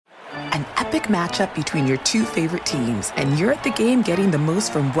An epic matchup between your two favorite teams, and you're at the game getting the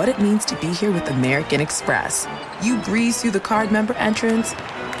most from what it means to be here with American Express. You breeze through the card member entrance,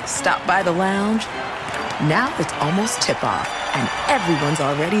 stop by the lounge. Now it's almost tip-off, and everyone's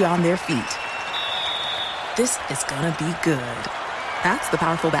already on their feet. This is gonna be good. That's the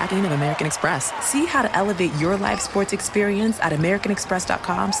powerful backing of American Express. See how to elevate your live sports experience at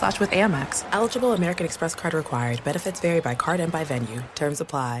americanexpress.com/withAmex. Eligible American Express card required. Benefits vary by card and by venue. Terms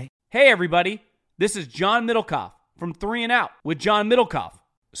apply. Hey everybody, this is John Middlecoff from 3 and Out with John Middlecoff.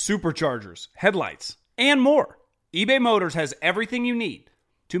 Superchargers, headlights, and more. eBay Motors has everything you need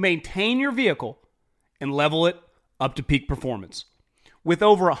to maintain your vehicle and level it up to peak performance. With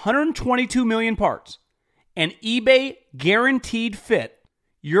over 122 million parts and eBay Guaranteed Fit,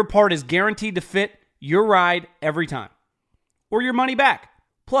 your part is guaranteed to fit your ride every time, or your money back.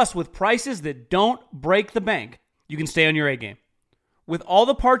 Plus, with prices that don't break the bank, you can stay on your A game. With all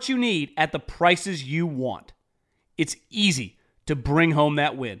the parts you need at the prices you want, it's easy to bring home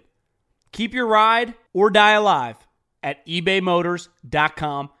that win. Keep your ride or die alive at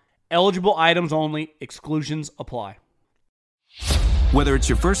ebaymotors.com. Eligible items only. Exclusions apply. Whether it's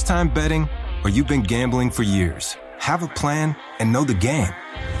your first time betting or you've been gambling for years, have a plan and know the game.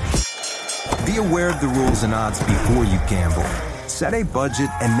 Be aware of the rules and odds before you gamble. Set a budget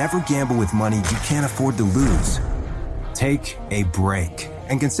and never gamble with money you can't afford to lose. Take a break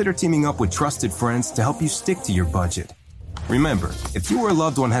and consider teaming up with trusted friends to help you stick to your budget. Remember, if you or a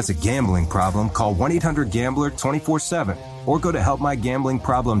loved one has a gambling problem, call 1-800-GAMBLER 24/7 or go to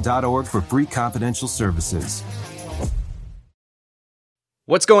helpmygamblingproblem.org for free confidential services.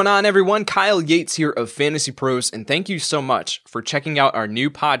 What's going on, everyone? Kyle Yates here of Fantasy Pros, and thank you so much for checking out our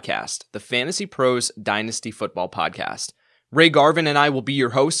new podcast, the Fantasy Pros Dynasty Football Podcast. Ray Garvin and I will be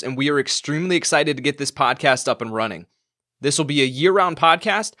your hosts, and we are extremely excited to get this podcast up and running. This will be a year-round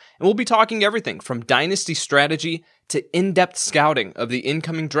podcast, and we'll be talking everything from dynasty strategy to in-depth scouting of the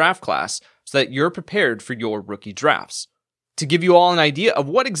incoming draft class so that you're prepared for your rookie drafts. To give you all an idea of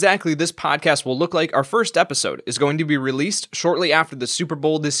what exactly this podcast will look like, our first episode is going to be released shortly after the Super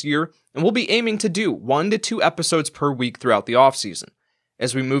Bowl this year, and we'll be aiming to do 1 to 2 episodes per week throughout the offseason.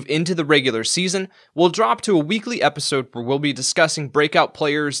 As we move into the regular season, we'll drop to a weekly episode where we'll be discussing breakout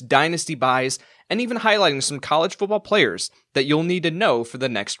players, dynasty buys, and even highlighting some college football players that you'll need to know for the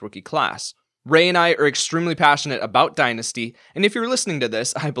next rookie class. Ray and I are extremely passionate about Dynasty, and if you're listening to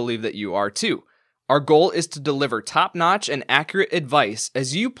this, I believe that you are too. Our goal is to deliver top-notch and accurate advice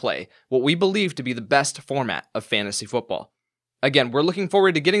as you play what we believe to be the best format of fantasy football. Again, we're looking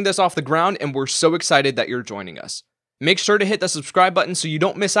forward to getting this off the ground, and we're so excited that you're joining us. Make sure to hit the subscribe button so you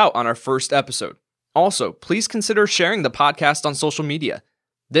don't miss out on our first episode. Also, please consider sharing the podcast on social media.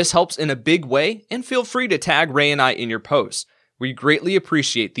 This helps in a big way, and feel free to tag Ray and I in your posts. We greatly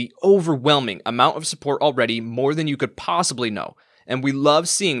appreciate the overwhelming amount of support already, more than you could possibly know, and we love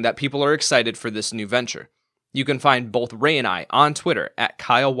seeing that people are excited for this new venture. You can find both Ray and I on Twitter at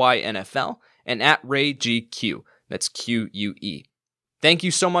KyleYNFL and at RayGQ, that's QUE. Thank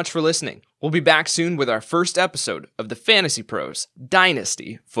you so much for listening. We'll be back soon with our first episode of the Fantasy Pros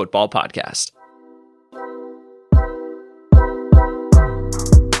Dynasty Football Podcast.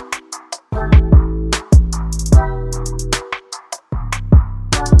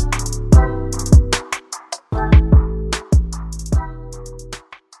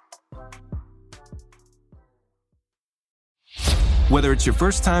 Whether it's your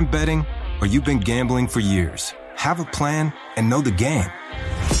first time betting or you've been gambling for years, have a plan and know the game.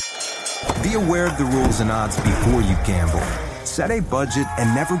 Be aware of the rules and odds before you gamble. Set a budget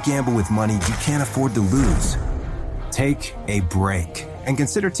and never gamble with money you can't afford to lose. Take a break and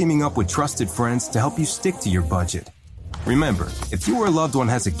consider teaming up with trusted friends to help you stick to your budget. Remember, if you or a loved one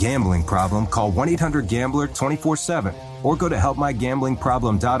has a gambling problem, call 1-800-GAMBLER 24/7 or go to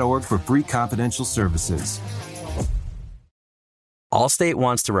helpmygamblingproblem.org for free confidential services. Allstate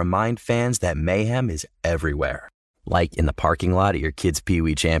wants to remind fans that mayhem is everywhere. Like in the parking lot at your kid's Pee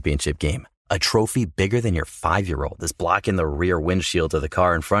Wee Championship game. A trophy bigger than your 5-year-old is blocking the rear windshield of the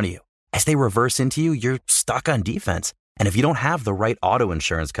car in front of you. As they reverse into you, you're stuck on defense. And if you don't have the right auto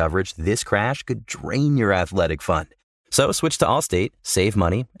insurance coverage, this crash could drain your athletic fund. So switch to Allstate, save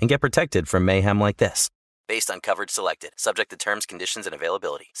money, and get protected from mayhem like this. Based on coverage selected, subject to terms, conditions, and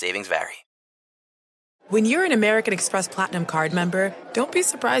availability. Savings vary. When you're an American Express Platinum card member, don't be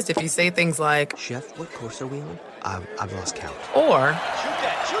surprised if you say things like, Chef, what course are we on? I've lost count. Or,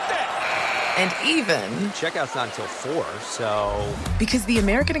 Shoot that! And even... Checkout's not until 4, so... Because the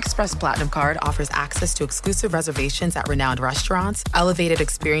American Express Platinum Card offers access to exclusive reservations at renowned restaurants, elevated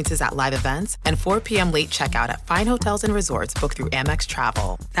experiences at live events, and 4 p.m. late checkout at fine hotels and resorts booked through Amex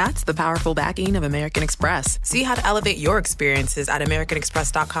Travel. That's the powerful backing of American Express. See how to elevate your experiences at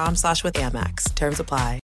americanexpress.com/withAmex. Terms apply.